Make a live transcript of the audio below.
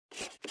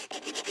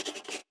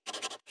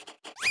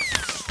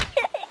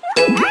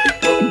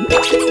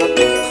Tidi!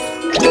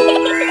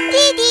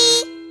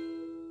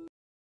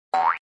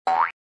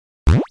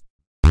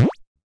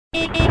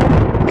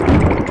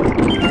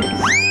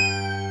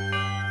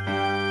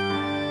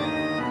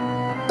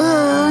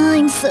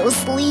 I'm so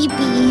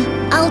sleepy.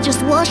 I'll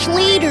just wash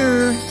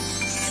later.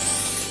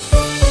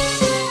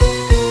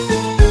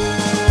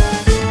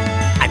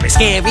 I'm a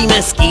scary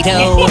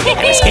mosquito.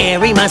 I'm a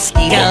scary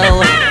mosquito.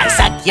 I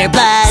suck your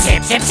blood.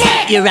 Sip, sip,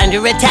 sip. You're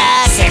under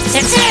attack. Sip,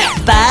 sip,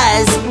 sip.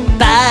 Buzz,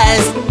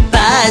 buzz,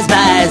 buzz,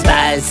 buzz,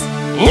 buzz.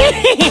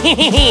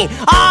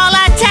 All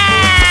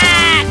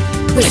attack!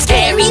 We're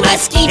scary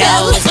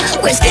mosquitoes.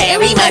 We're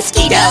scary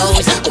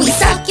mosquitoes. We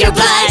suck your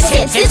blood.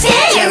 Sip, sip,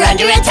 sip. You're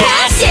under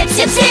attack. Sip,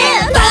 sip,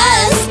 sip.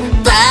 Buzz,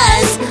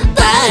 buzz,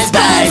 buzz,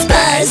 buzz,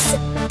 buzz.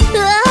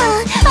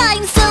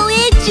 I'm so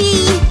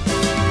itchy.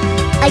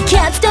 I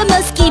can't stand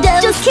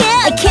mosquitoes. Just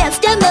can't. I can't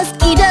stand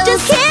mosquitoes.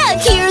 Just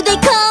can't. Here they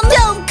come.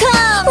 Don't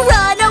come.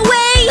 Run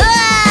away.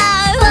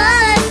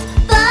 Buzz,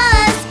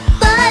 buzz,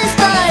 buzz,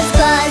 buzz,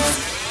 buzz.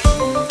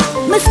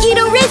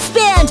 Mosquito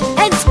wristband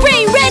and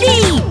spray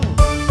ready.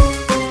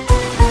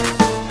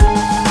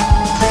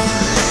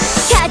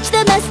 Catch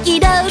the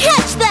mosquitoes.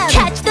 Catch them.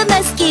 Catch the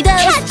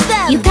mosquitoes. Catch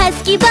them. You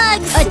pesky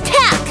bugs.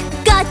 Attack.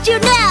 Got you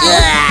now.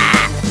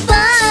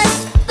 Buzz,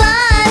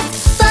 buzz,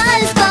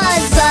 buzz,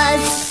 buzz,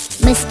 buzz.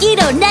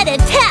 Mosquito net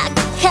attack.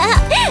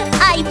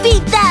 I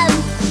beat them.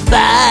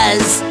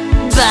 Buzz,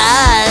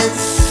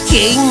 buzz.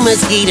 King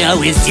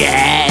Mosquito is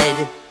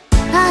dead.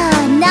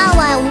 Now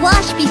I'll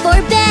wash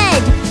before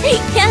bed.